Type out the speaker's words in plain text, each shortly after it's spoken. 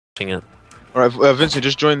it. Alright, Vincent,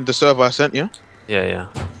 just join the server I sent, yeah? Yeah, yeah.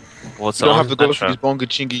 What's You don't on? have to go Metro? through these bonga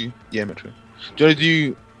chingly. Yeah, Metro. Do you want to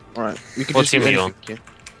do... Alright, we can What just do team are you anything, yeah?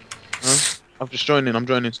 Huh? I'm just joining, I'm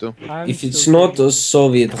joining still. If it's not a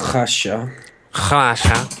Soviet Russia,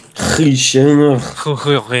 Russia.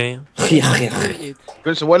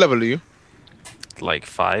 Vincent, what level are you? Like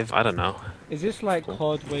 5, I don't know. Is this like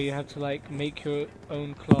COD where you have to like make your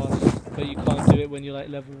own class, but you can't do it when you're like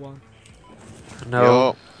level 1?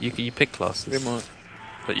 No, you pick classes, Pretty much.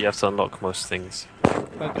 but you have to unlock most things.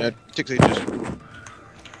 Okay. Yeah, 6 ages.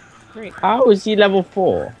 Great. How is he level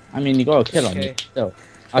 4? I mean, you got a kill on Okay. me still.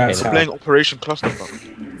 That's Okay, I'm playing Operation Clusterfuck.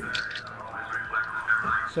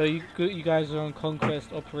 So you guys are on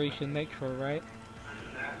Conquest Operation Metro, right?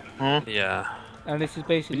 Huh? Yeah. And this is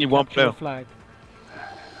basically We need one capture the player.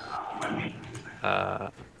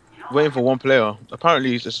 flag. Waiting for one player.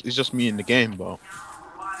 Apparently, it's just me in the game, but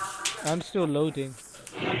I'm still loading.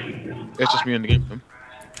 it's just me in the game. Man.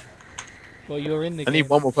 Well, you're in the I game. need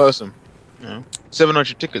one more person. Yeah.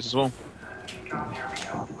 700 tickets as well.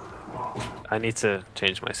 I need to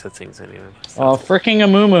change my settings anyway. Oh, freaking a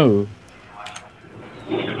moo.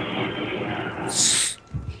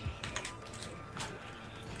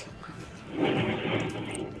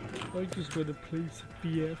 I just want to play some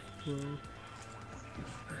BF, bro.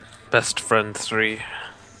 Best friend 3.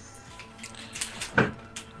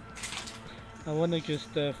 I want to just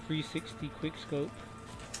 360 quickscope.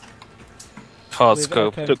 Hard with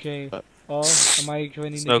scope. FMJ. Oh, am I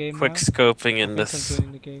joining There's the no game quick now? scoping in I think this. I'm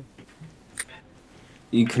joining the game.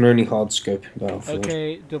 you can only hard scope in Battlefield.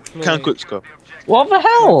 Okay, deploy. Can quick scope. What the Can I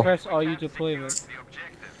hell? press RU deployment.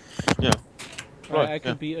 Yeah. Right, I yeah.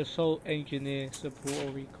 can be assault, engineer, support,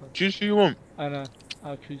 or recon. Choose who you want. I know.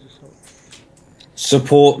 I'll choose assault.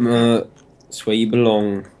 Support, it's where you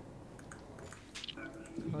belong.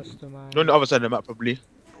 Customize. You're on the other side of the map, probably.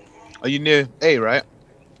 Are you near A, right?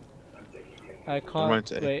 I right can't.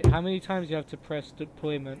 to A. Wait, how many times do you have to press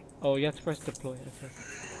deployment? Oh, you have to press deploy. Okay.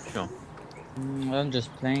 No. I'm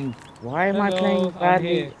just playing. Why am I Hello, playing I'm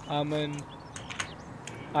badly? here.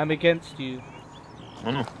 I'm against you. I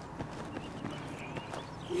don't know.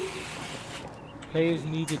 Players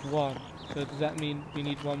needed 1. So does that mean we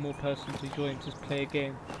need one more person to join to play a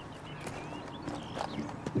game?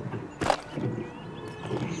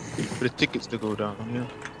 For the tickets to go down, yeah.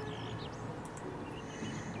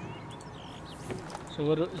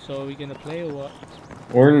 So so are we gonna play or what?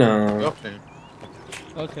 Or We no. are playing.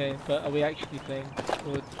 Okay, but are we actually playing?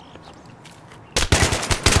 Or...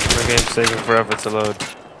 My game's taking forever to load.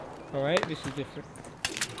 Alright, this is different.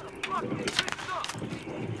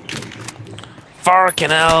 Fucking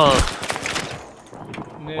hell!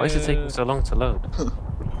 No. Why is it taking so long to load? I'm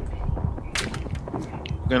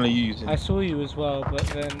gonna use it. I saw you as well, but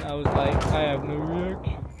then I was like, I have no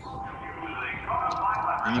reaction.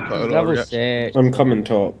 You need quite a lot of Level reaction. 6. I'm coming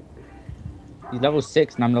top. He's level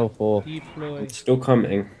 6 and I'm level 4. Deploy. Still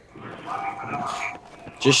coming.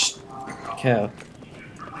 Just care.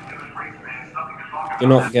 Do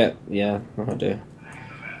not get... yeah, I do.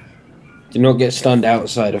 Do not get stunned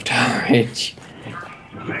outside of tower range.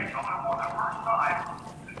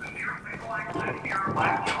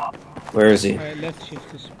 Where is he? Alright, left shift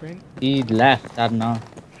to sprint. He left, I don't know.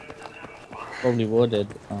 Probably wooded.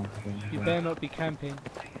 Oh, You better not be camping.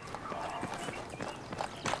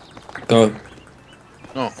 Go.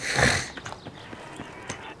 No.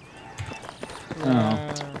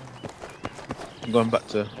 Wow. I'm going back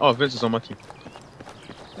to... Oh, Vince is on my team.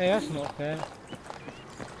 Hey, that's not fair.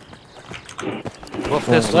 What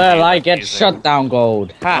pistol? Well, do you I like get using? shut down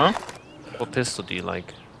gold. Ha! Huh? What pistol do you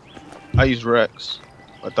like? I use Rex.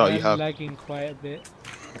 I thought you I'm have. lagging quite a bit.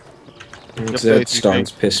 That's starting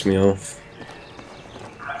to piss me off.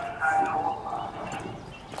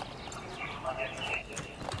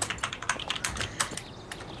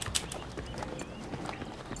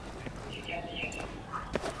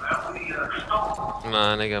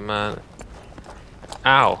 Nah, nigga, man.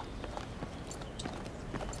 Ow.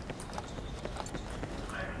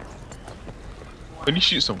 When you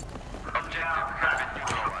shoot someone.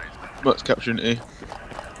 Let's capture an A.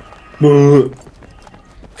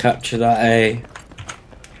 Capture that A.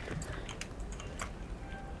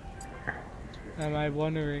 Am I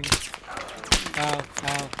wondering? Ow,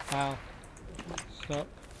 ow, ow. Stop.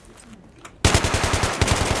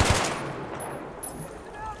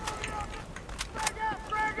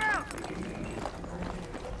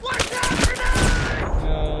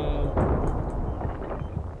 No.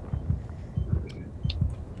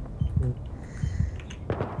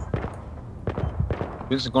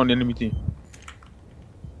 Vincent, go on the enemy team.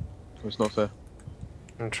 It's not fair.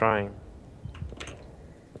 I'm trying.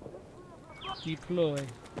 Deploy.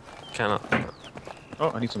 Cannot.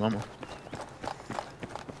 Oh, I need some ammo.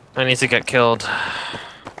 I need to get killed.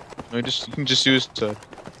 No, you can just suicide.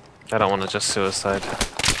 I don't want to just suicide.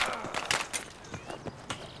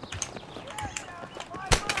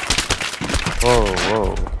 Whoa,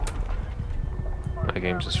 whoa. My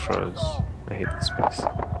game just froze. I hate this place.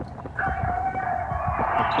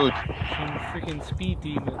 I could. Some freaking speed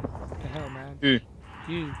demon. What the hell, man? Who?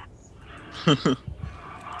 You.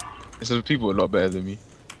 There's people a lot better than me.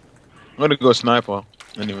 I'm gonna go sniper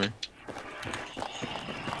anyway.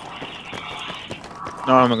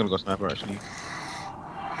 No, I'm not gonna go sniper actually.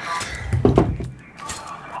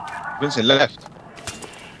 Vincent left.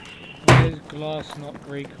 Why is glass not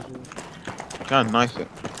breakable? Can't knife it.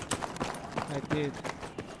 I did.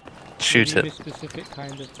 Shoot Maybe it. a specific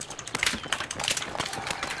kind of.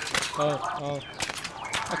 Oh.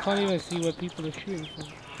 I can't even see where people are shooting from.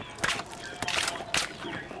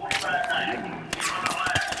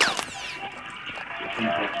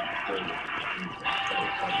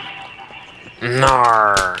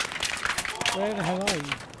 Nar. Where the hell are you?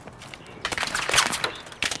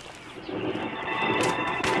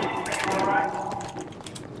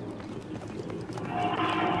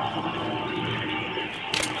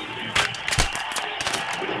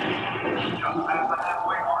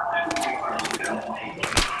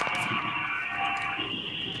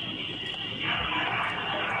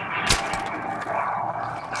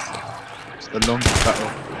 It's the longest battle.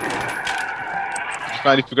 Just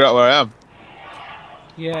finally figure out where I am.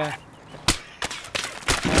 Yeah.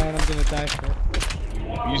 And I'm gonna die for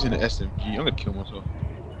it. I'm using the SMG. I'm gonna kill myself.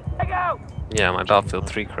 Yeah, my Battlefield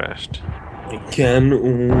 3 crashed. Can.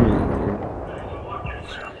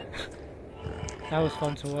 That was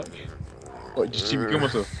fun to watch. What, did you see me kill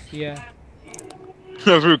myself? Yeah.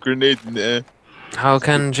 I threw a grenade in the air. How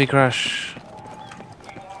can G crash?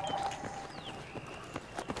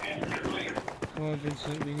 Come on,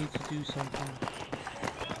 Vincent, we need to do something.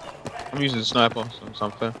 I'm using a sniper, so it's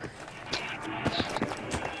unfair.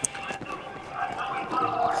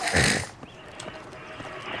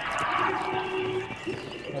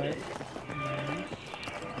 Right.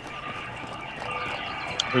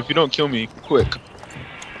 But if you don't kill me quick,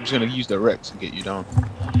 I'm just gonna use the Rex and get you down.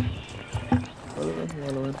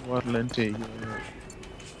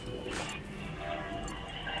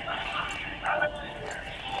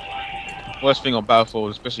 Worst thing on Battlefield,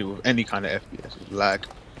 especially with any kind of FPS, is lag.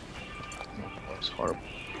 Oh, it's horrible.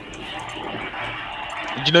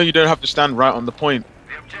 Did you know you don't have to stand right on the point?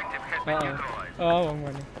 Uh-oh. Oh, I'm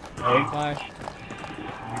running. Bye.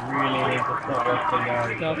 Really need to stop resting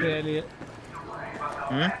down. Stop it, Elliott.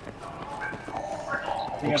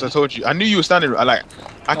 Because I told you, I knew you were standing. I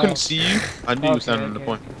couldn't Oh. see you. I knew you were standing on the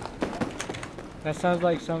point. That sounds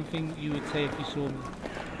like something you would say if you saw me.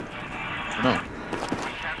 No.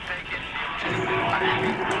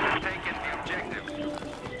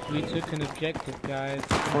 We took an objective, guys.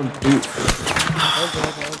 Oh, dude. Oh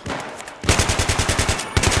god, oh god.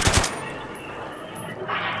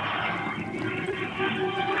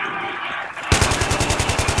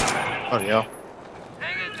 Oh yeah.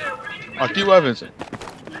 Oh, keep weapons.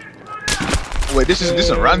 Wait, this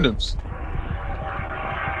are randoms.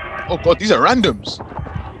 Oh god, these are randoms.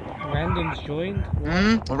 Randoms joined?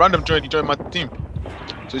 A random joined. He joined my team.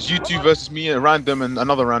 So it's you two versus me, a random, and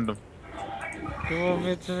another random. Come on,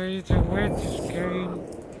 Vincent, we need to win this game.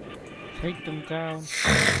 Take them down.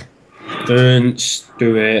 Don't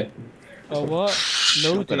do it. Oh, what? I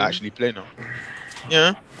Loading? can actually play now.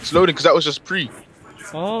 Yeah, it's loading because that was just pre.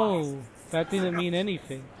 Oh, that didn't mean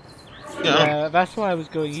anything. Yeah. That's why I was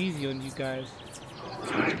going easy on you guys.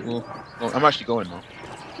 Well, I'm actually going now.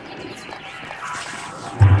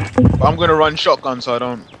 But I'm gonna run shotgun so I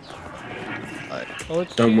don't. Oh,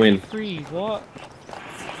 it's Don't win. free. What?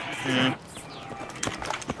 Yeah.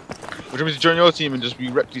 Would you want me to join your team and just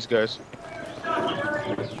wreck these guys? Who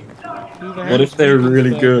the hell What if is they're Ruben's really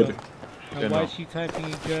burger? good? And Yeah, why no. is she typing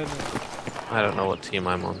in German? I don't know what team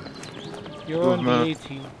I'm on. You're Good on man. the A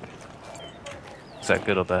team. Is that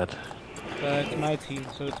good or bad? It's my team,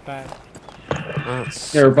 so it's bad.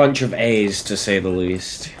 That's... They're a bunch of A's, to say the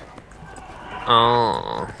least.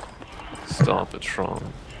 Oh. Stop it,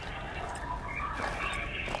 wrong.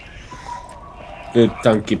 Good,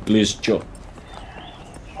 thank you, please, Joe.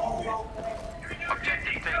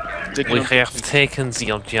 Taking We on- have taken the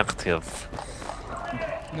objective.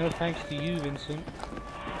 No thanks to you, Vincent.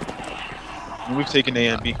 We've taken A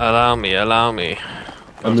and B. Allow me, allow me.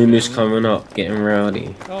 I mean, it's coming up, getting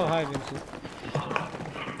rowdy. Oh, hi, Vincent.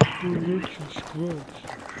 Direction scrubs.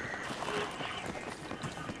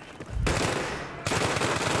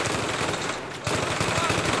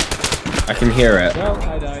 I can hear it. Well,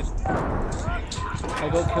 I died. I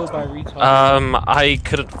got killed by a retard. I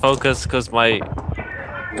couldn't focus because my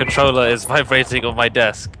controller is vibrating on my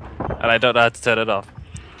desk, and I don't know how to turn it off.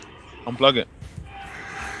 Unplug it.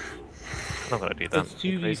 I'm not gonna do that. It's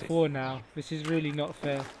You're crazy. 2v4 now. This is really not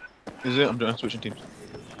fair. Is it? I'm switching teams.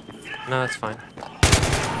 No, it's fine.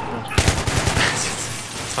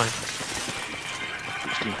 It's fine.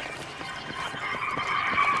 Switch team.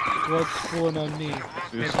 Squad spawn on me.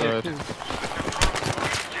 Suicide. Okay, cool.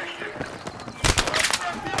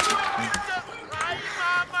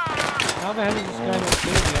 How the hell is this guy not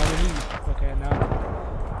killing me? I'm a noob. Okay, now.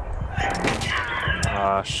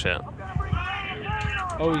 Ah, shit.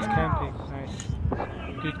 Oh, he's camping. Nice.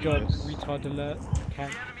 Good job. Retard alert.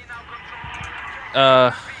 Camp.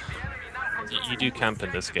 You do camp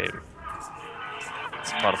in this game.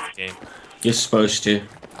 It's part of the game. You're supposed to.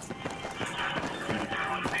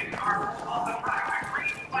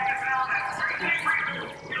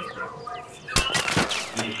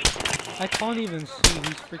 I can't even see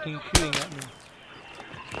who's freaking shooting at me.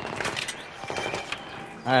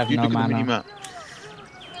 I have Dude, no look at the mana. mini-map.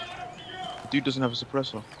 Dude doesn't have a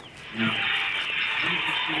suppressor.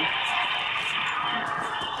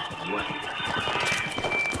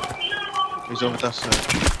 He's over that side.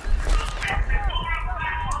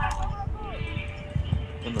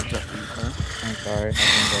 Don't know exactly where. I'm sorry. I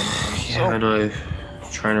can't do anything. Yeah, I know.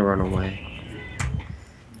 Trying to run away.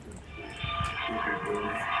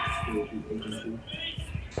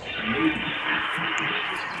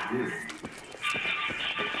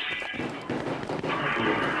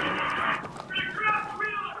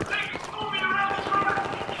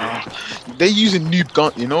 They're using Noob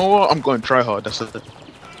gun. You know what? I'm going try hard. That's it.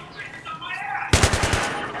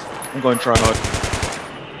 I'm going try hard.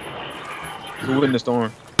 We'll win this, don't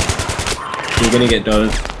worry. You're gonna get done.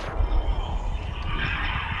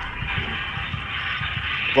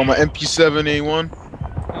 Got my MP7 A1.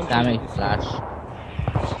 Damn it, flash.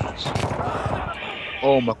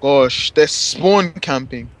 Oh my gosh, they're spawn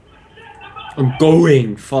camping. I'm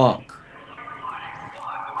going. Fuck.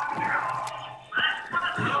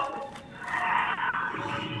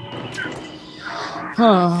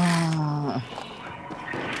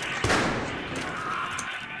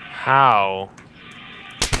 How?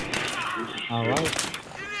 Alright.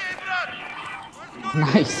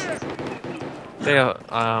 Nice. They are,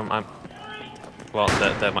 well,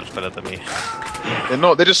 they're much better than me. They're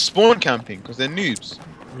not. They're just spawn camping because they're noobs.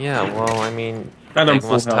 Yeah, well, I mean, And they I'm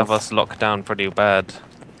full must have health. us locked down pretty bad.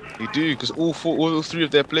 They do because all three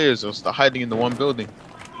of their players are hiding in the one building.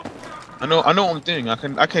 I know what I'm doing. I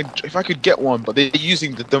can. If I could get one, but they're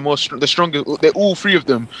using the strongest. They're all three of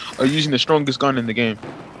them are using the strongest gun in the game.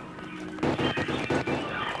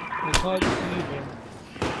 I can't see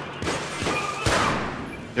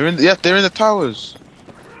them. They're in the towers.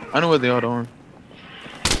 I know where they are, don't worry.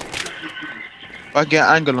 If I get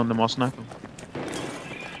an angle on them, I'll snipe them.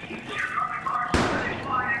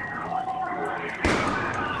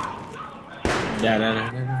 Yeah, no.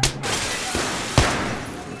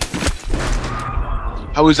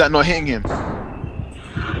 How is that not hitting him?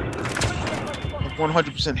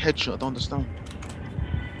 100% headshot. I don't understand.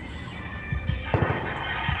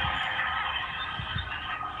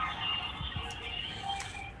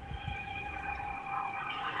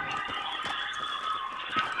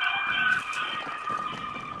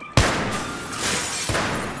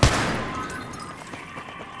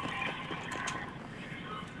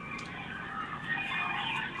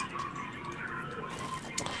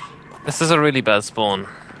 This is a really bad spawn.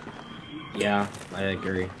 Yeah, I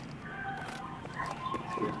agree.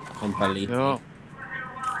 Completely. Yeah.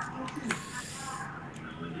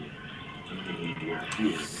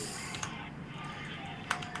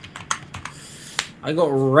 I got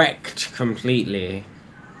wrecked completely.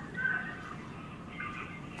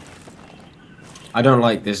 I don't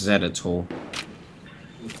like this Zed at all.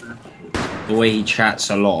 The way he chats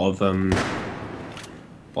a lot of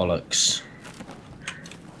bollocks.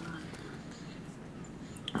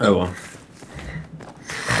 Oh well.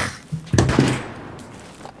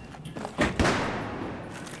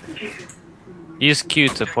 Use Q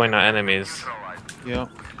to point out enemies. Yeah.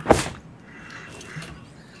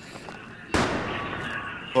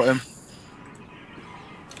 Got him.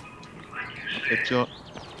 Headshot.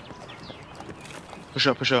 Push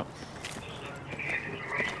up, push up.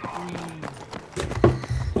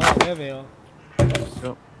 Oh, there they are. Yep.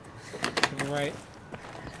 To the right.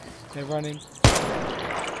 They're running.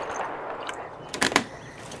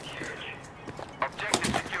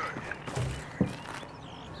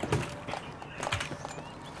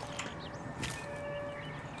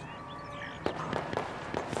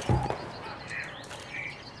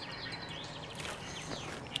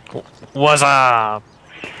 What's up?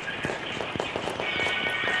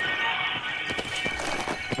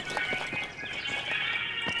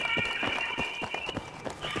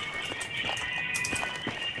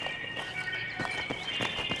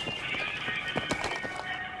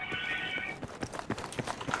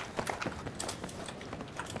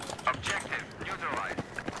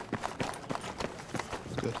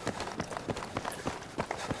 Good.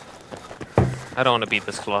 I don't want to beat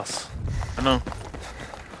this class. I know.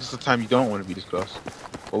 This is the time you don't want to be this class.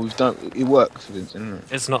 But we've done. It works, Vincent, isn't it?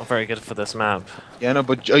 It's not very good for this map. Yeah, I know.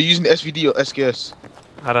 But are you using the SVD or SKS?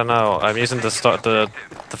 I don't know. I'm using the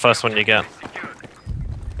first one you get.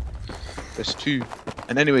 There's two.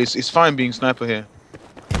 And anyways, it's fine being sniper here.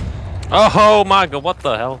 Oh my god! What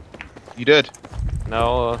the hell? You dead?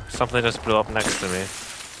 No, something just blew up next to me.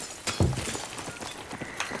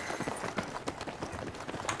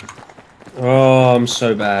 Oh, I'm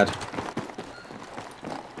so bad.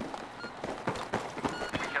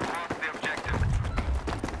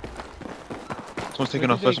 Someone's taking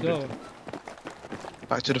Where our did first they go? objective.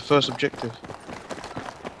 Back to the first objective.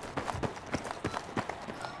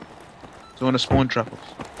 So want to spawn trap us.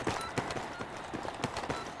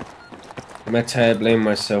 Meta, I blame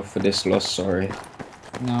myself for this loss, sorry.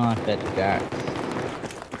 No, I bet that.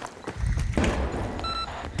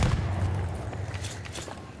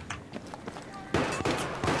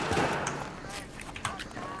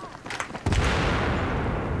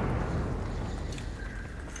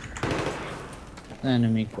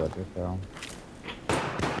 Enemy quadruple.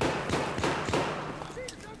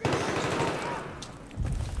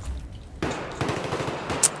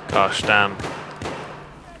 Gosh damn.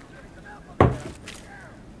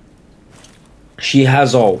 She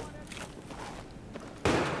has all.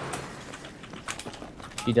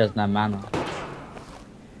 She doesn't have mana.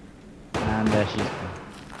 And there she's gone.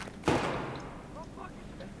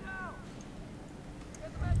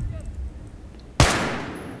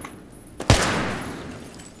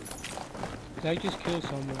 Did I just kill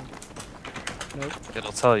someone? Nope.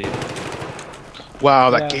 It'll tell you.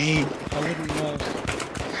 Wow, that Yeah. game. I wouldn't know.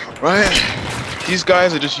 Right? These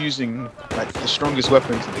guys are just using like the strongest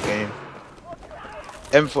weapons in the game.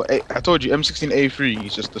 M4, I told you, M16A3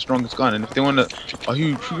 is just the strongest gun, and if they wanna, oh,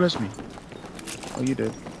 who res me? Oh, you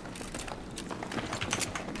did.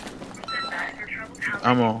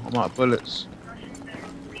 Ammo, I'm out of bullets.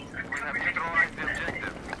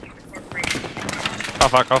 Oh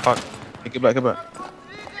fuck! Oh fuck! Hey, get back, get back.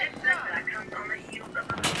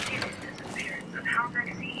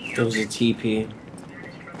 There was a TP.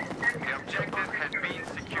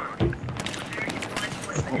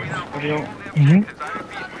 Bloody hell.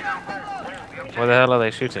 Where the hell are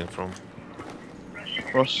they shooting from?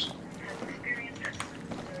 Cross.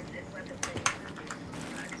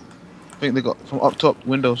 I think they got from up top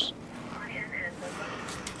windows.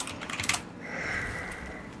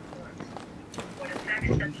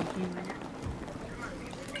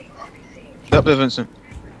 Up there, Vincent.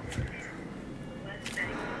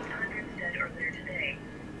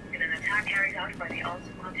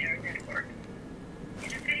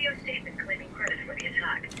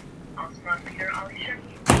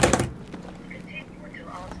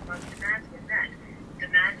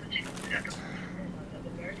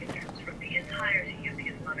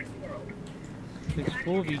 It's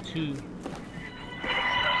 4v2.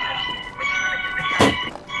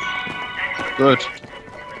 Good.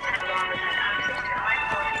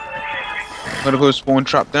 Gotta go spawn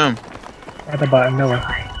trap down. At the bottom, no one.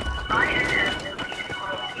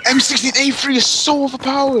 M16A3 is so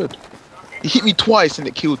overpowered. He hit me twice and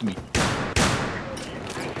it killed me.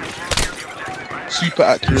 Super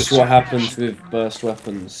accurate. This is what happens with burst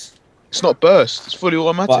weapons. It's not burst. It's fully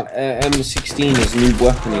automatic. But M16 is noob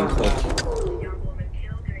weaponing, so.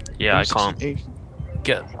 Yeah, I can't M16A3.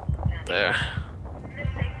 get there.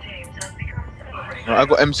 Right, I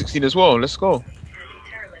got M16 as well. Let's go.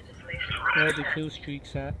 Where are the kill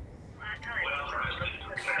streaks at?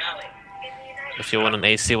 If you want an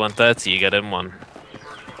AC 130, you get in one.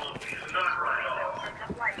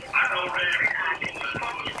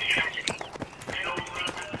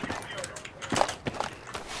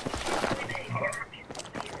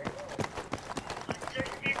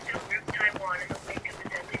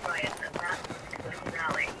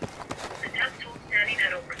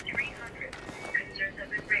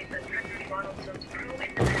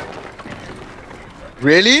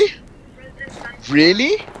 Really?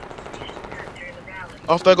 Really?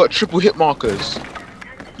 After I got triple hit markers,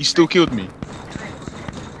 you still killed me.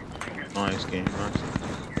 Nice game, nice.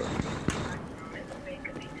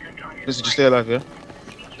 Listen, just stay alive, yeah?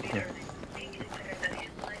 Yeah.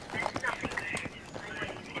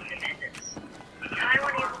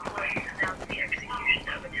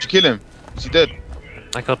 kill him? Is he dead?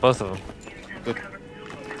 I killed both of them. Good.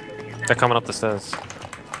 They're coming up the stairs.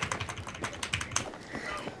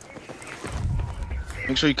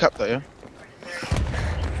 Make sure you cap that, yeah?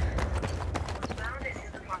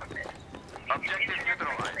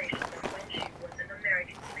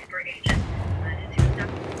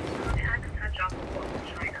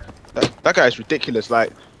 That guy is ridiculous.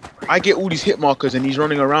 Like, I get all these hit markers and he's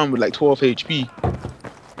running around with like 12 HP.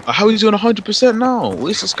 How is he on 100% now?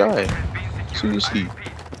 What is this guy? Seriously.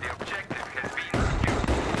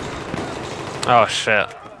 Oh shit.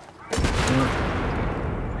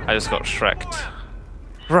 I just got shreked.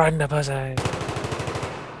 Right in the pussy.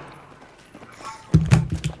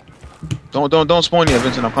 Don't spawn yet,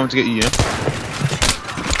 Vincent. I'm coming to get you, yeah?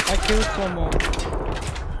 I killed someone.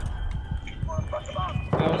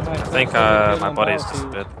 I think my body's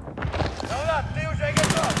disappeared.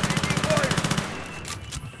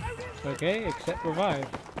 Okay, except revive.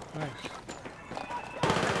 Nice.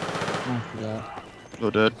 Yeah.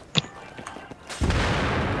 You're dead.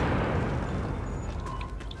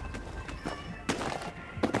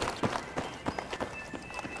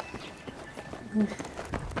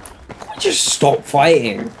 Just stop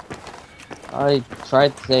fighting. I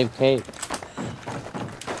tried to save Kate.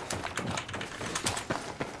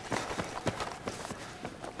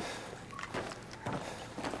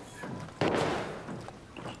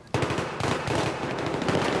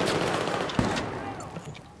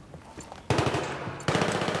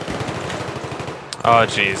 Oh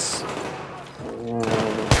jeez.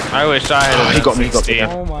 I wish I had. He got me, he got me. 16.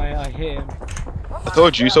 Oh my, I hit him. I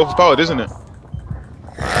told you, it's overpowered, isn't it?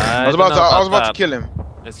 I was about to kill him.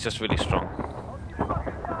 It's just really strong.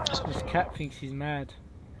 This cat thinks he's mad.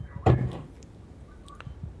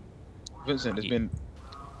 Vincent, there's been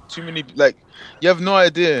too many. Like, you have no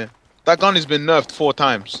idea. That gun has been nerfed 4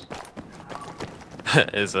 times.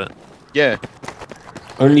 Is it? Yeah.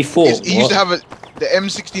 Only 4. It used to have the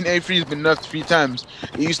M16A3 has been nerfed 3 times.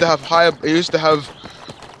 It used to have higher. It used to have.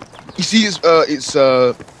 You see, it's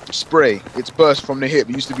spray. It's burst from the hip.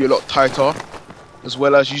 It used to be a lot tighter, as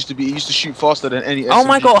well as it used to shoot faster than any. Oh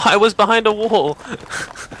my SMG. god! I was behind a wall.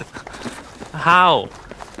 How?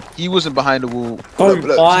 He wasn't behind the wall. Don't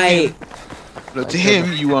fight. Look, to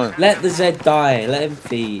him, you weren't. Let the Z die. Let him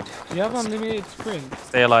feed. Do you have unlimited sprint?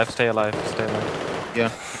 Stay alive! Stay alive! Stay alive!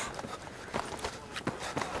 Yeah.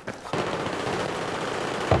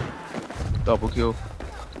 Double kill.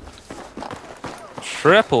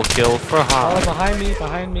 Triple kill for Oh, half. behind me,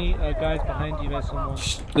 guys, behind you, there's someone.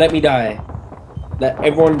 Let me die. Let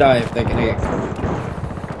everyone die if they're gonna get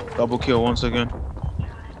killed. Double kill once again.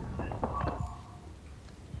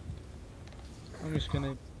 I'm just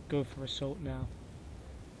gonna go for assault now.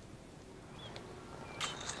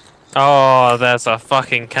 Oh, there's a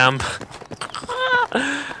fucking camp.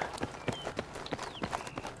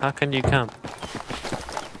 How can you camp?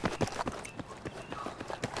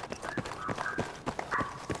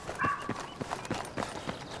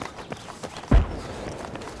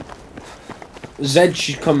 Zed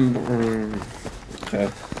should come. Okay.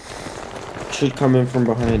 Should come in from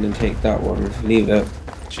behind and take that one. Leave it.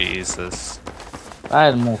 Jesus. I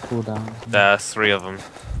had more cooldown. There's 3 of them.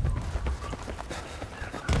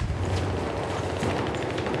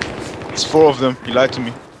 It's 4 of them. You lied to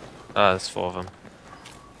me. There's 4 of them.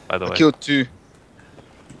 By the I way. killed 2.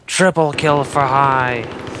 Triple kill for high.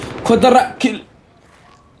 Quadra kill.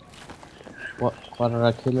 What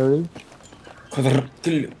artillery? Quadra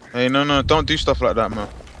kill. Hey, no, don't do stuff like that, man.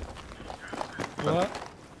 What?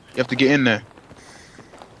 You have to get in there.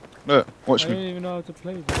 Look, watch I don't me. even know how to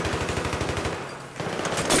play this.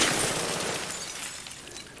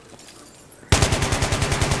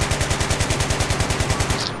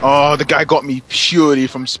 Oh, the guy got me purely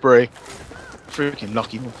from spray. Freaking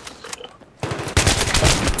lucky.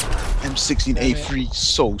 M16A3,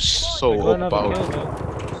 so I got another kill overpowered.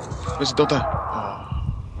 though. Listen, don't die.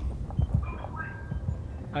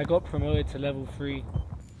 I got promoted to level 3.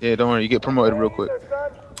 Yeah, don't worry, you get promoted real quick.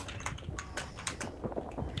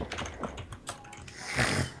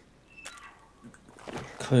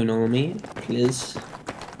 Konami, please.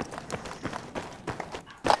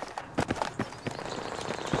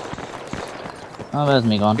 Oh, there's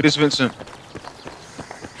me gone. It is Vincent.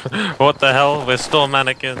 What the hell? We're still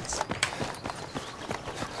mannequins.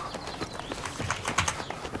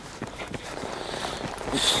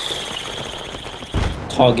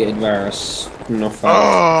 Targeted virus. Nothing.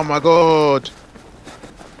 Oh my god.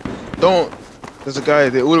 Don't. There's a guy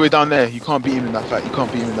there, all the way down there. You can't beat him in that fight. You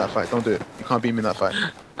can't beat him in that fight. Don't do it. You can't beat him in that fight.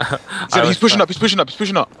 He's pushing up. He's pushing up. He's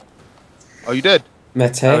pushing up. Are you dead? I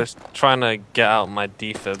Mete. was trying to get out my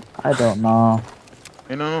defib. I don't know.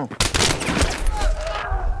 Hey, no.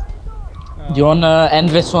 Do you wanna end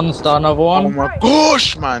this one and start another Oh one? my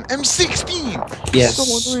gosh, man. M16. Yes, So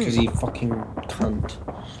because annoying. he fucking cunt.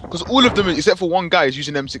 Because all of them, except for one guy, is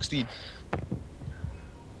using M16.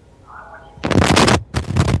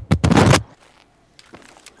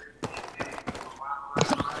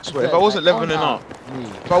 I swear, if I wasn't leveling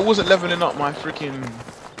up my freaking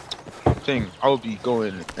thing, I would be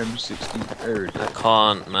going M16 every I day.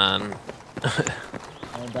 can't, man.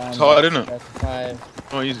 It's hard, isn't it?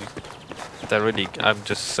 Not easy. They're really. I'm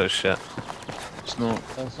just so shit. It's not.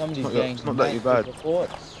 Somebody's It's not that you're bad.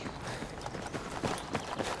 reports.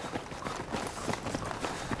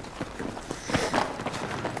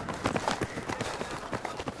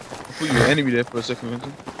 I thought you were an enemy there for a second,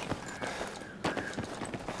 Vincent.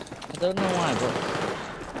 I don't know why,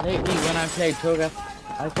 but lately when I play Toga,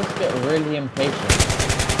 I just get really impatient.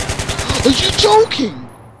 Are you joking?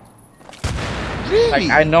 Really? Like,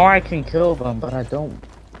 I know I can kill them, but I don't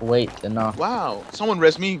wait enough. Wow. Someone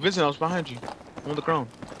res me. Vincent, I was behind you. I'm on the ground.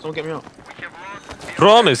 Someone get me out.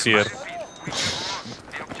 Rom is here.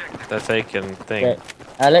 They're taking thing. Okay.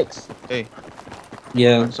 Alex? Hey,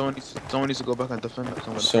 Yeah, someone needs to go back and defend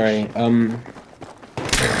that. sorry.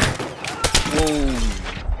 Whoa.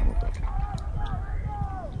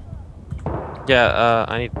 Yeah.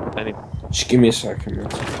 I need. Just give me a second, man.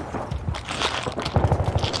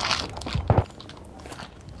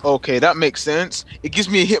 Okay, that makes sense. It gives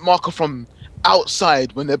me a hit marker from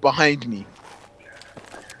outside when they're behind me.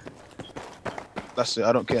 That's it.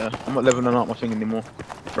 I don't care. I'm not leveling out my thing anymore.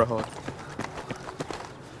 Try hard.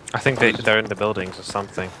 I think they're in the buildings or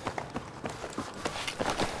something.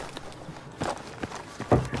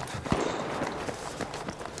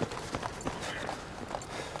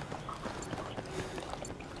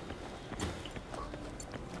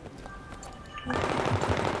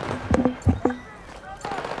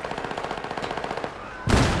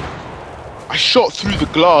 I shot through the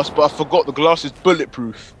glass, but I forgot the glass is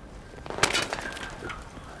bulletproof.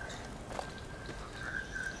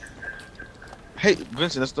 Hey,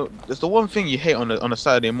 Vincent, that's the one thing you hate on a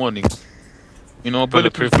Saturday morning. You know,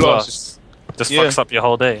 bulletproof glass. Just Yeah. fucks up your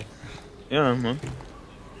whole day. Yeah, man.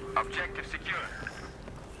 Objective secure.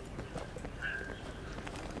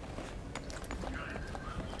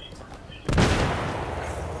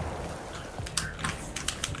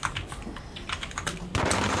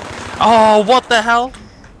 Oh, what the hell?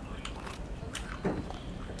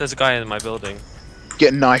 There's a guy in my building.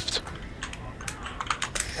 Get knifed.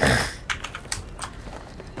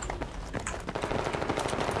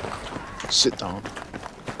 Sit down.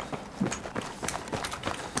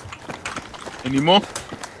 Any more?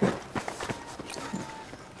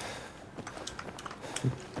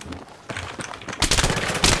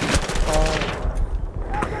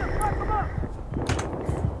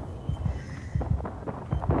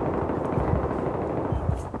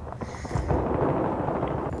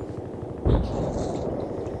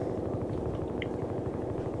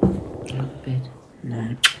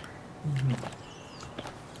 No.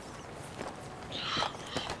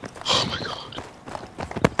 Oh my god.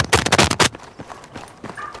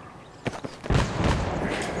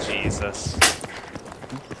 Jesus.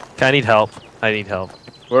 Okay, I need help. I need help.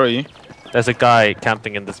 Where are you? There's a guy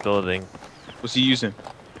camping in this building. What's he using?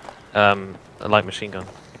 A light machine gun.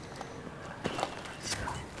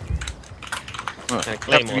 Alright, And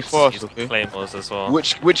you have to be claymores. fast, He's okay? claymores as well.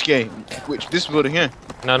 Which game? Which this building here?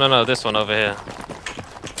 No, this one over here.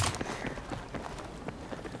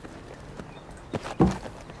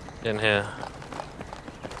 In here.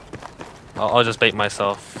 I'll just bait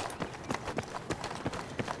myself.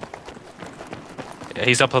 Yeah,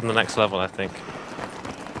 he's up on the next level, I think.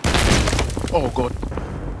 Oh god.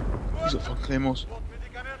 He's got fucking claymores.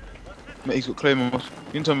 Mate, he's got claymores.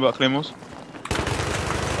 You can tell me about claymores?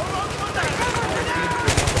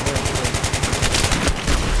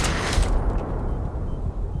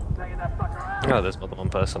 Oh, there's more than one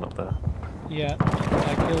person up there. Yeah,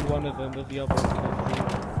 I killed one of them, but the other one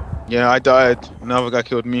killed me. Yeah, I died. Another guy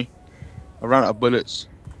killed me. I ran out of bullets.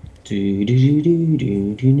 Do, do, do,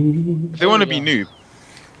 do, do, do. If they want to be noob,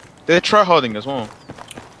 they're tryharding as well.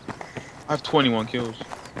 I have 21 kills.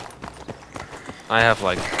 I have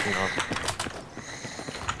like,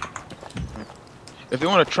 If they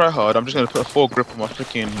want to try hard, I'm just gonna put a 4 grip on my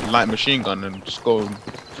freaking light machine gun and just go and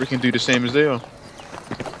freaking do the same as they are.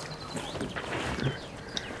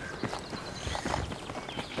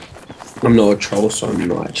 I'm not a troll, so I'm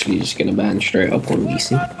not actually just gonna ban straight up on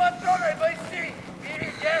VC.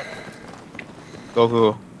 Go,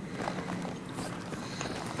 go, go.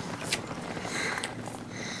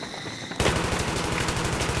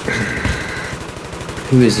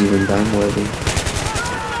 Who is even ban worthy?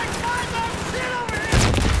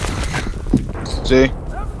 See?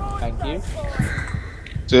 Thank you.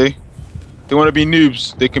 See? They want to be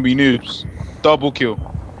noobs. They can be noobs. Double kill.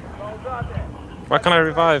 Why can't I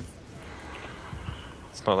revive?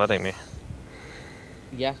 It's not letting me.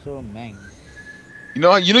 Yes or man. You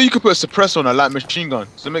know you can put a suppressor on a light machine gun.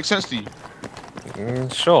 Does that make sense to you?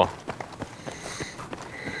 Sure.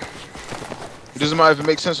 It doesn't matter if it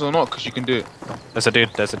makes sense or not, because you can do it. There's a dude.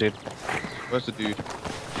 There's a dude. Where's the dude?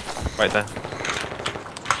 Right there.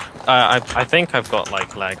 I think I've got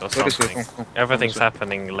like lag or Go this way. something. Come Everything's this way.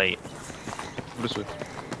 happening late. Go this way.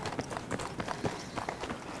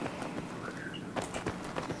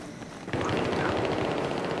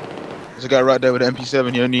 There's a guy right there with the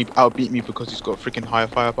MP7. He only outbeat me because he's got freaking higher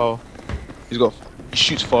firepower. He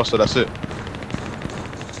shoots faster. That's it.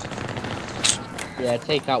 Yeah,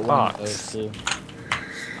 take out one of Fuck. those two.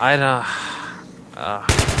 I don't. I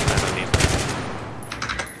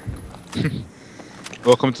don't need.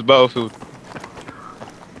 Welcome to Battlefield.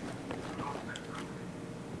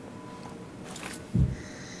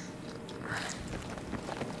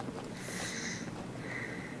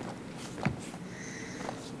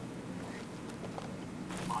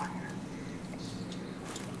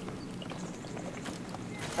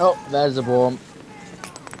 Oh, there's a bomb.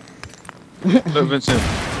 Look, Vincent.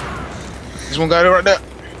 There's one guy right there.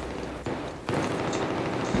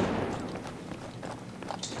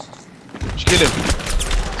 Did you kill him?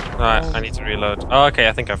 Alright, I need to reload. Oh, okay.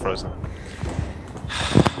 I think I froze him.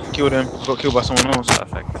 Killed him. Got killed by someone else.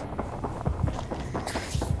 Perfect.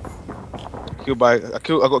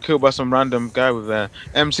 I got killed by some random guy with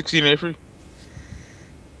M16A3.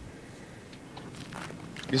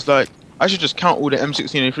 It's like I should just count all the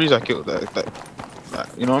M16A3s I killed. That,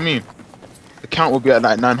 you know what I mean? The count will be at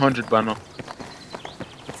like 900 by now.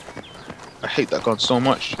 I hate that gun so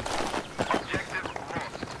much. Objective lost.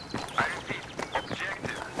 I repeat,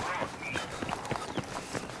 objective lost.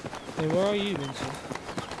 Hey, where are you, Vincent?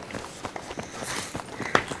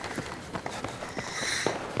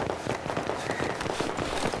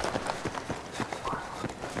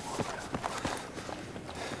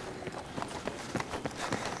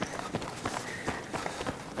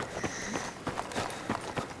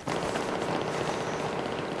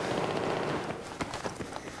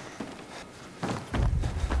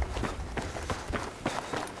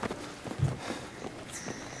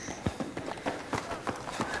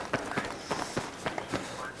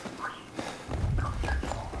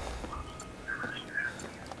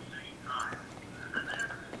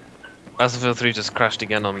 Battlefield 3 just crashed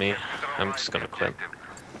again on me. I'm just gonna quit.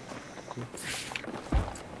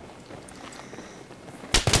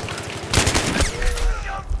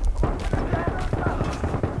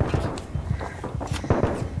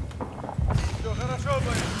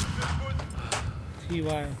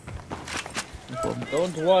 TY.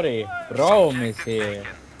 Don't worry, Rome is here.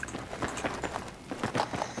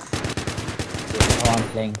 Oh, I'm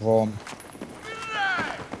playing Rome.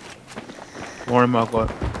 Oh my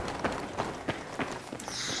god.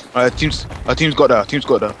 Alright, our team's got that. Team's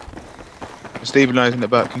got that. We're stabilizing the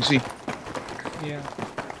back. Can you see? Yeah.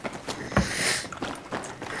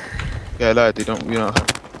 Yeah, I lied. They don't. We don't.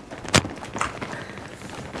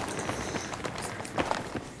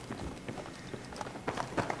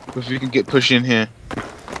 If we can get pushed in here,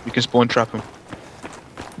 we can spawn trap them.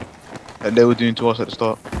 Like they were doing to us at the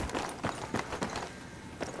start.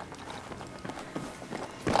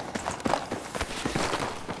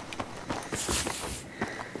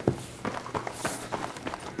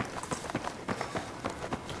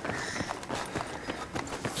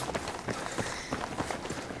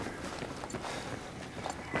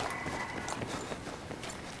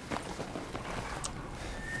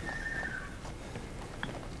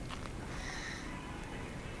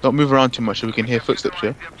 Don't move around too much so we can hear footsteps,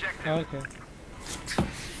 yeah? Oh, okay.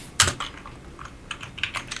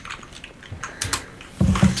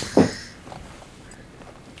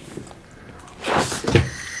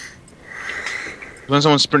 When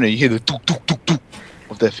someone's sprinting, you hear the tuk tuk tuk tuk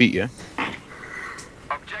of their feet, yeah?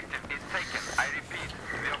 Objective is taken. I repeat,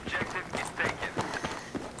 the objective is taken.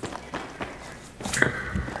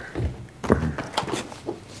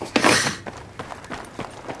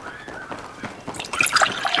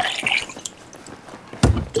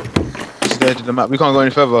 It's the edge of the map. We can't go any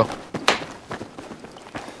further.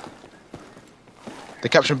 They're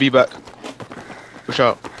capturing B back. Push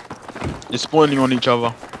out. You're spawning on each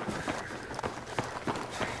other.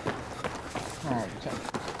 Oh,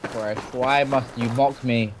 Fresh, why must you mock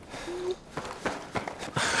me?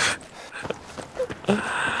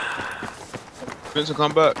 Vincent,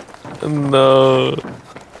 come back. No.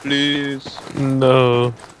 Please.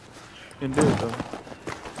 No. Can do it though.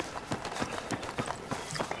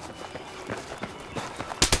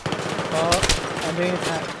 Oh, I'm being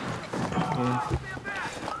attacked.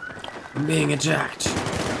 I'm being attacked.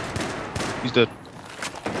 He's dead.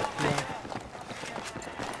 Yeah.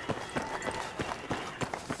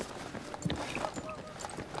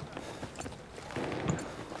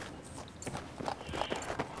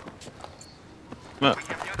 Matt,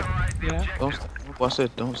 Yeah. don't. What I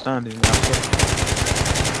said, don't stand in.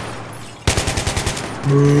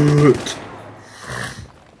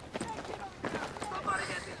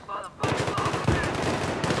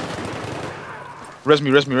 Res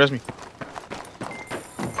me. Oh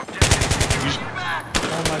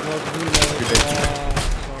my god, reload. Use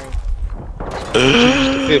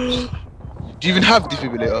the fibs. Do you even have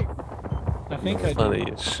defibrillator? I think I do.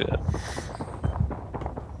 Funny as shit.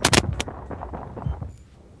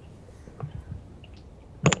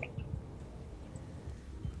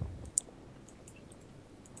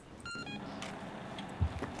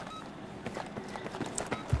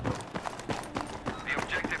 The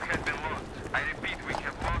objective has been lost. I repeat, we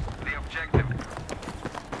have lost the objective.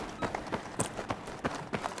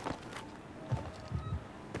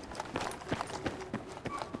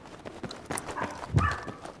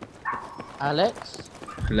 Alex,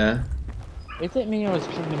 Hello? is it me or is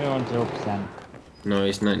Trinity on 0%? No,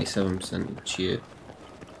 it's 97%. It's you.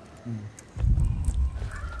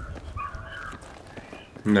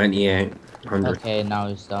 98. 100. Okay, now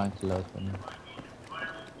it's starting to load for me.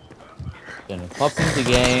 Gonna pop into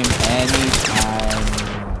game anytime.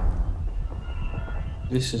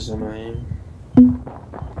 This is annoying.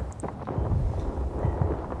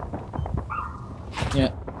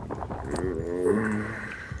 Yeah.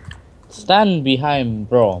 Stand behind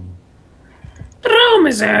Brom. Rome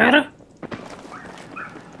is there.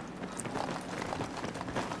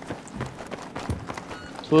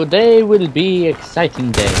 Today will be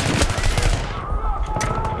exciting day.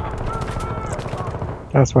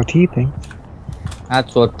 That's what he thinks.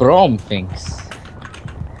 That's what Brom thinks.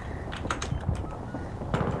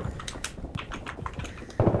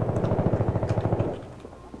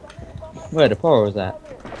 Where the power was at?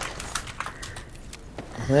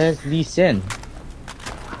 Where's Lee Sin?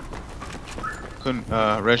 Couldn't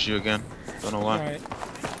res you again. Don't know why. Alright.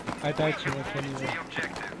 I died too much anyway. The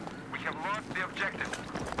objective. We have lost the objective.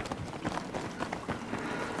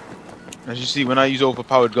 As you see, when I use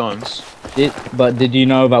overpowered guns, But did you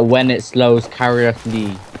know that when it slows, carrier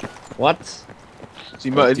Lee? What? see,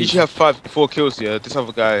 at least you have 4 kills here. This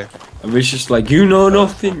other guy, I was just like, you know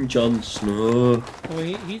nothing, Jon Snow. Well,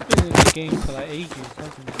 he's been in the game for like ages,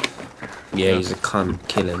 hasn't he? Yeah, he's a cunt.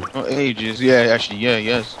 Kill him. not ages. Yeah, actually, yeah,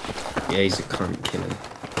 yes. Yeah, he's a cunt. Kill him.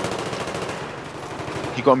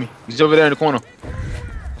 He got me. He's over there in the corner.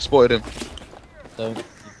 I spotted him.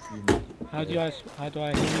 How do I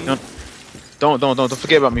hear you? No. Don't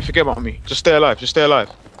forget about me. Forget about me. Just stay alive. Just stay alive.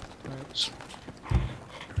 Alright.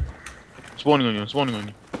 Spawning on you. Spawning on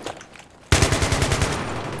you.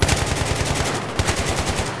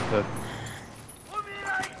 Dead.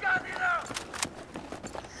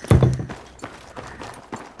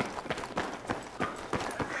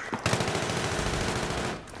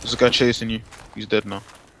 There's a guy chasing you. He's dead now.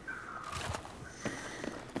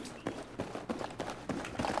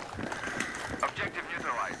 Objective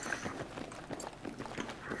neutralized.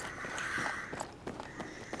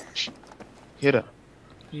 Hear that?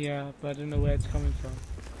 Yeah, but I don't know where it's coming from.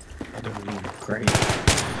 Great.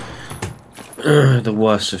 The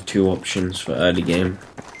worst of two options for early game.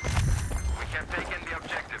 We have taken the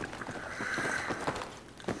objective.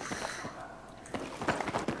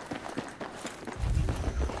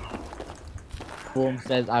 Brom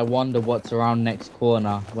says, I wonder what's around next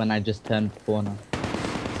corner when I just turned the corner.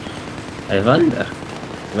 I wonder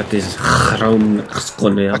what is around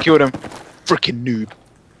corner. I killed him. Freaking noob.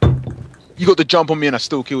 You got the jump on me and I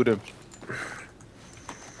still killed him.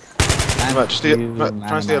 Right, just stay, right,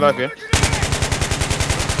 try and stay alive, yeah?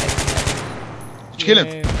 Did you kill him?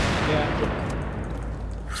 Yeah.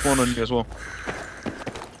 Spawn on you as well.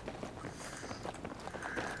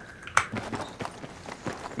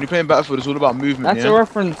 When you're playing Battlefield, it's all about movement, That's yeah? a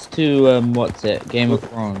reference to, what's it? Game of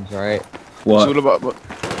Thrones, right? It's What? all about... What?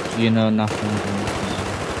 You know nothing.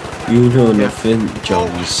 You know nothing,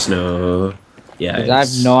 Jon Snow. Yeah, 'Cause I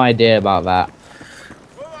have no idea about that.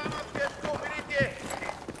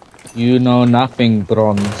 You know nothing,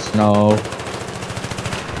 Bron Snow.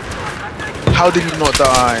 How did he not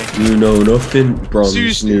die? You know nothing, Bronze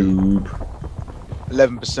Seriously? Noob.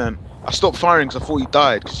 11%. I stopped firing because I thought he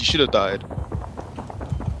died, because he should have died.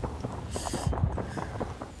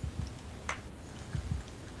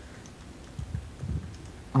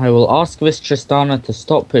 I will ask this Tristana to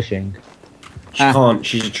stop pushing. She can't.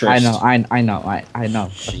 She's a Trist. I know. I know.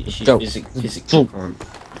 She Joke. physically can't.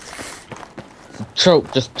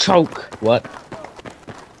 Choke. Just choke. What?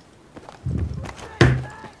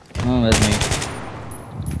 Oh, that's me.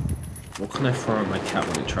 What can I throw at my cat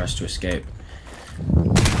when it tries to escape?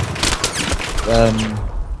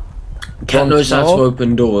 Cat knows how to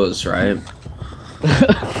open doors, right?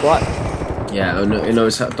 What? Yeah, it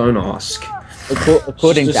knows how. Don't ask.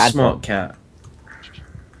 According She's to a smart cat.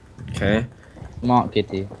 Okay. Smart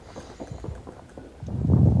kitty.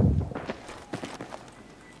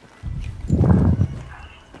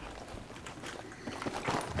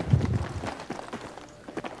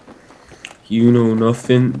 You know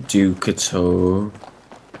nothing, Ducato.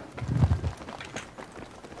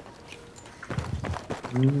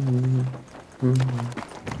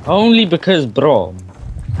 Only because, bro,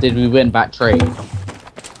 did we win that trade.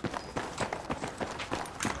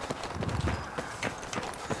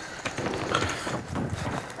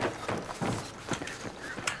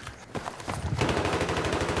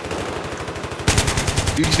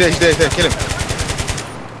 He's there, kill him.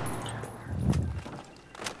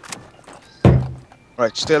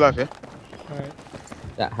 Alright, stay alive, yeah? Alright.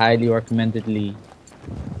 That highly recommended Lee.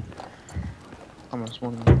 Come on, it's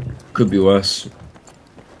one. Could be worse.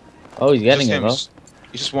 Oh, he's getting Just it, him, though.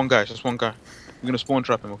 It's just one guy, We're gonna spawn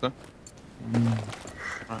trap him, okay?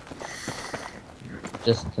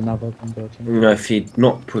 Just another conversion. You know, if he'd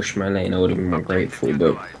not pushed my lane, I would have been more grateful,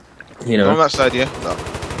 but, you On know. that side, yeah? No.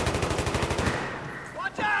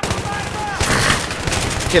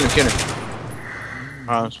 Kill him.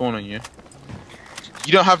 Alright, I'm spawning you.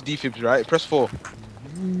 You don't have defibs, right? Press 4.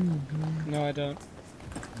 No, I don't.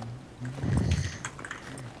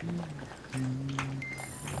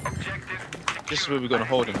 This is where we're gonna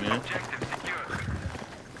hold him, yeah?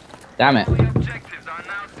 Damn it.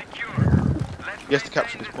 He has to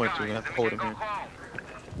capture this point, so we have to hold him here.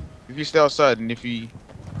 If you stay outside and if he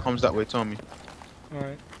comes that way, tell me.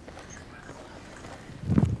 Alright.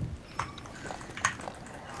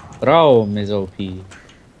 Bro, Ms. OP.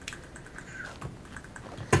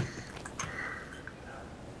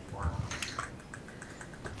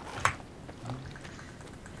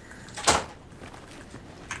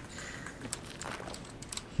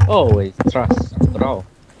 Always trust, bro.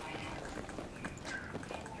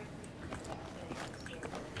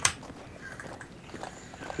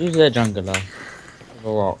 Who's their jungler? The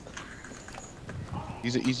rock.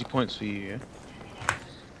 These are easy points for you, yeah?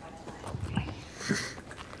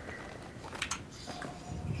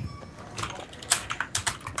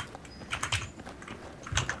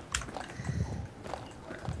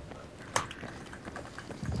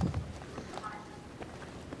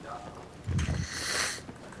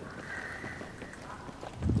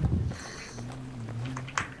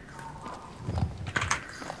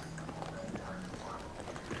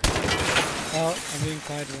 Oh, I'm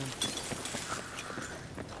inside one.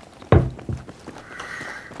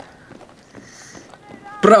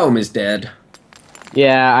 Braum is dead.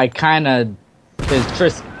 Yeah, I kinda... Cause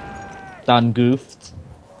Triss done goofed.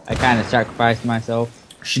 I kinda sacrificed myself.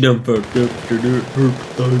 She done fucked up.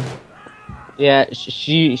 Yeah,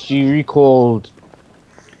 she recalled,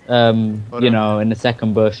 you know, in the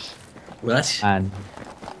second bush. What? And...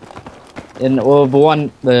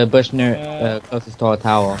 the bush near, closest to our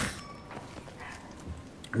tower.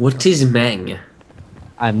 What is Meng?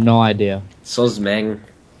 I have no idea. So's Meng.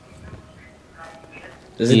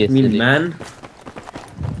 Does He it is mean silly. man?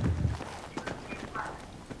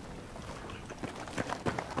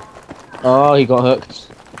 Oh, he got hooked.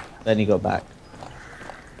 Then he got back.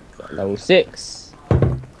 Got level 6.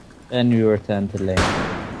 Then we return to lane.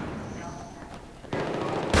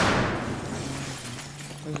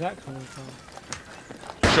 Where's that coming from?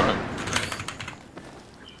 Shot him.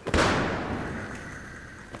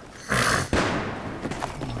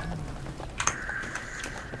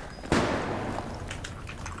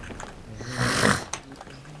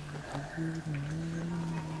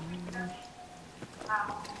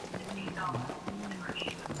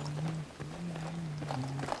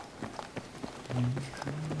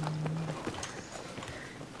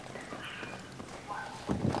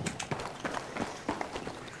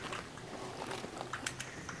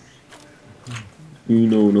 You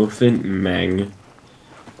know nothing, Meng.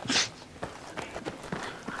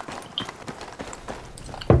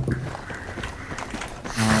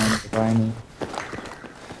 Tiny.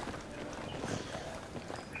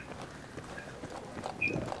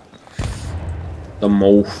 The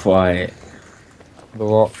mole fight. The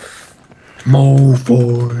rock. Mole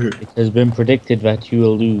fight. It has been predicted that you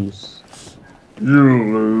will lose. You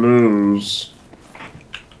will lose.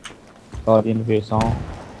 Guardian of your song.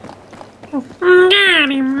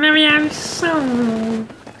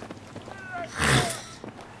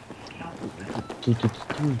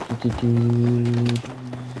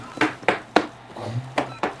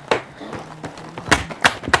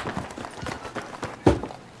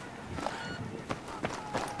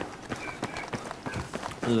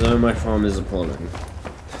 Although my farm is appalling.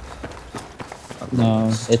 No,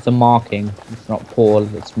 it's a marking. It's not Paul,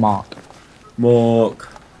 it's Mark. Mark.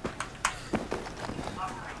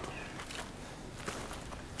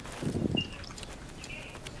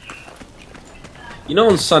 You know,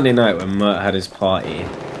 on Sunday night when Mert had his party.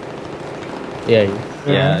 Yeah.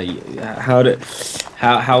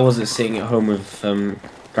 How was it sitting at home with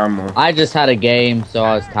grandma? I just had a game, so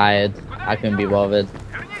I was tired. I couldn't be bothered.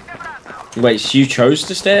 Wait, so you chose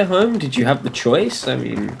to stay at home? Did you have the choice? I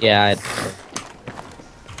mean, Yeah,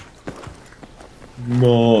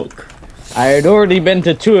 Mark. I had already been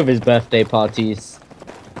to 2 of his birthday parties.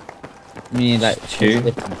 I mean, like, 2?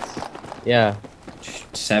 what's the difference? Yeah.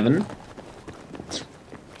 7?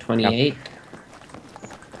 28?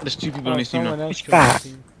 There's 2 people on this team someone now. else It's joined the fat.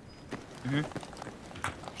 team.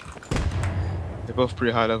 They're both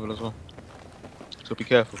pretty high level as well. So be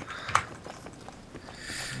careful.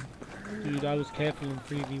 Dude, I was careful in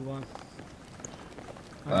 3v1.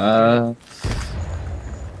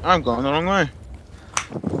 I'm going the wrong way.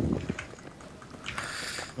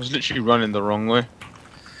 I was literally running the wrong way.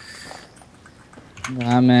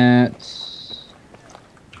 Damn it.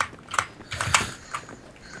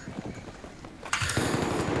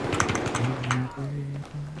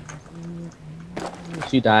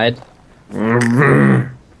 She died.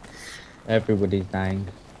 Everybody's dying.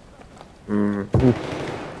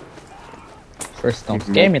 First, don't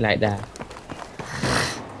scare me like that.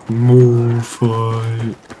 More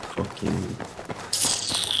fight. Fucking.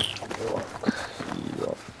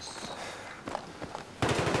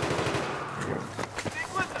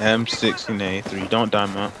 M16A3, don't die,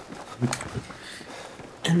 Matt.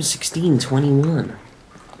 M16 21.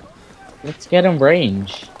 Let's get in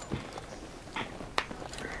range.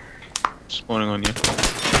 Spawning on you.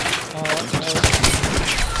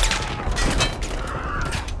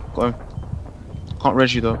 Got him. Can't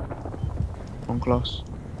res you though. Wrong class.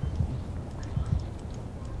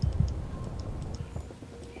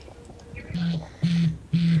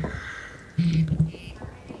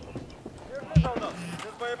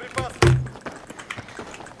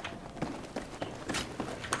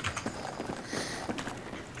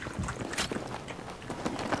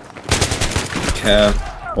 Care.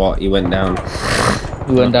 What? He went down.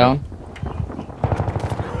 Who went down?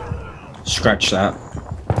 Scratch that.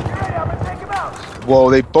 Whoa,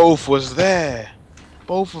 they both was there.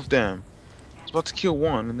 Both of them. I was about to kill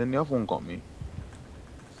one and then the other one got me.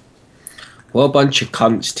 What a bunch of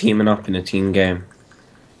cunts teaming up in a team game.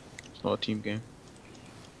 It's not a team game.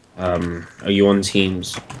 Are you on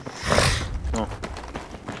teams? No.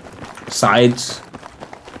 Sides?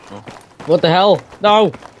 What the hell?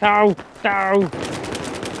 No! No! No!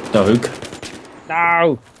 Dog?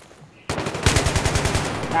 No!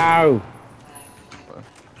 No!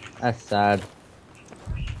 That's sad.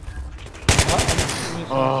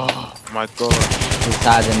 Oh my god. It's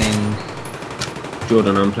saddening.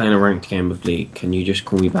 Jordan, I'm playing a ranked game with League. Can you just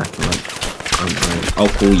call me back? I'll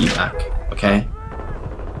call you back, okay?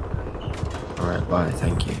 Alright, bye,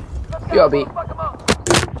 thank you. You're beat.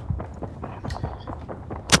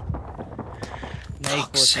 Nay, Fuck's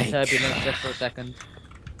for some sake. turbulence just for a second.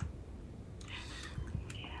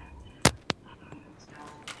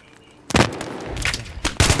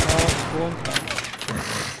 Spawn time.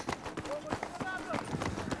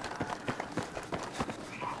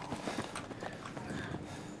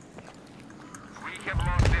 We have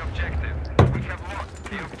lost the objective. We have lost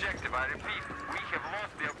the objective. I repeat, we have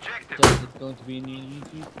lost the objective. So is it going to be a new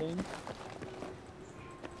YouTube thing?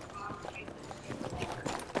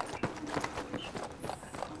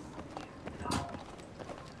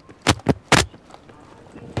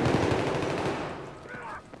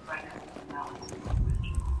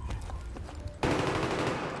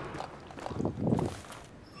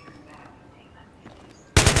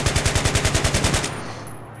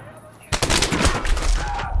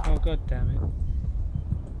 Oh god damn it.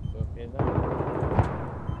 Okay, then.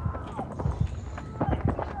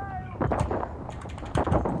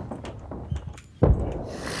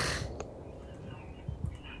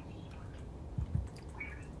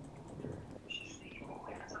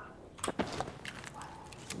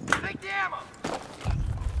 Take the ammo.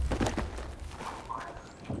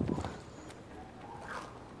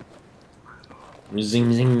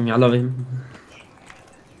 Zing zing, I love him.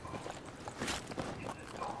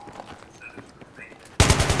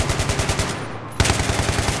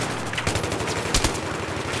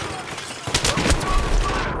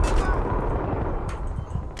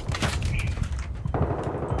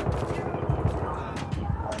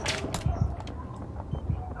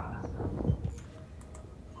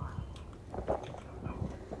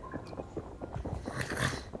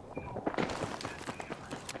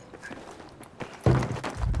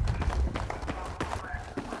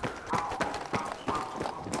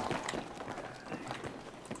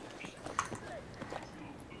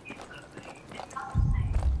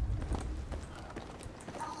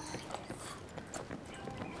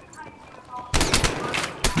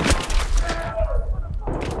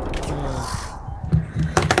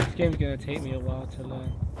 game's gonna take me a while to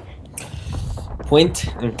learn. Point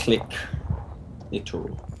and click.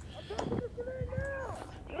 Literal.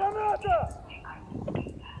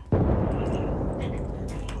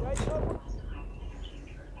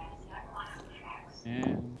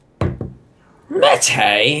 Yeah.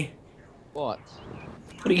 Mete! What?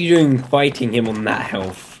 What are you doing fighting him on that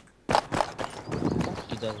health?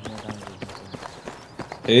 He does more damage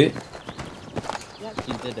than me. Who? He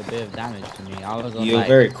actually did a bit of damage to me. I was on You're like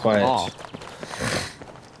very quiet. half.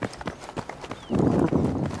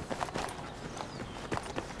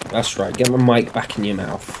 That's right, get the mic back in your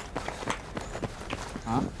mouth.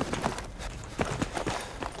 Huh?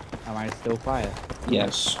 Am I still quiet?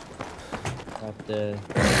 Yes. I have to.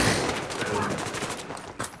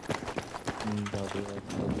 I'll be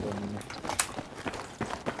like,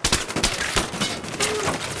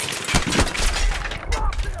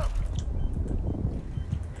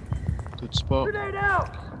 Good spot.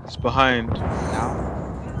 It's behind.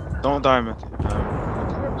 now? Don't die, man.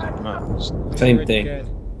 Man, just Same Already thing. dead.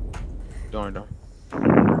 don't.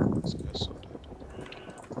 This guy's so dead.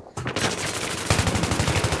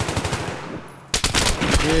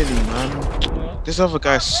 Really, man. This other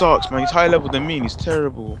guy sucks, man. He's higher level than me and he's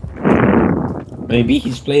terrible. Maybe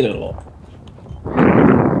he's played a lot.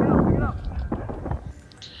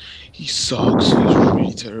 He sucks. He's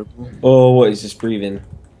really terrible. Oh, what is this breathing?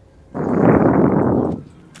 I'm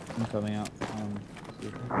coming out.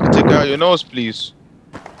 Take out your nose, please.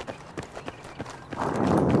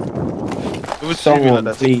 Who was breathing Someone, like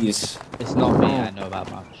that? please. It's not me, I know that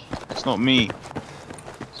much. It's not me.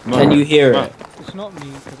 It's Can you hear it? It's not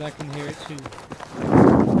me, because I can hear it too.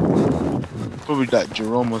 Probably like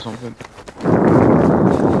Jerome or something.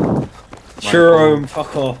 Jerome,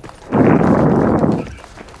 fuck off.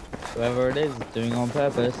 Whoever it is doing it on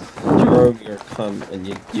purpose. Jerome, you're a cunt, and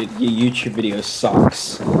your YouTube video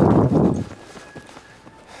sucks.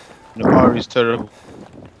 No, Ari's terrible.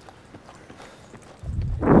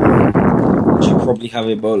 You probably have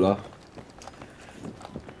Ebola.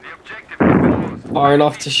 The objective has been lost. Far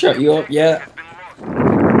enough to shut you up yet?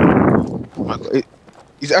 Oh my God,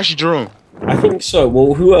 he's actually Jerome. I think so.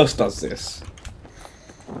 Well, who else does this?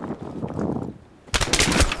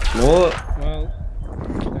 What? Well,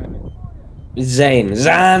 damn it. Zane.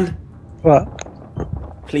 Zan! What?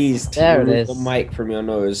 Please There it remove is. the mic from your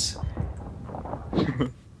nose.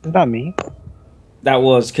 Is that me? That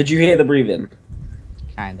was. Could you hear the breathing?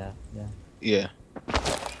 Kinda, yeah. Yeah.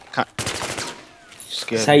 Can't.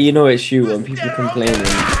 Scared. That's how you know it's you when people complaining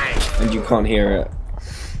and you can't hear it.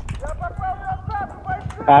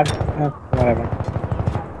 Bad? Whatever.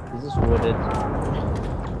 Is this wooded?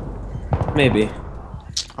 Maybe.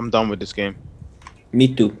 I'm done with this game.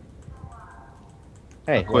 Me too.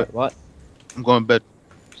 Hey, quit. what? I'm going to bed.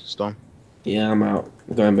 It's done. Yeah, I'm out.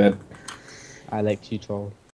 I'm going to bed. I like to troll.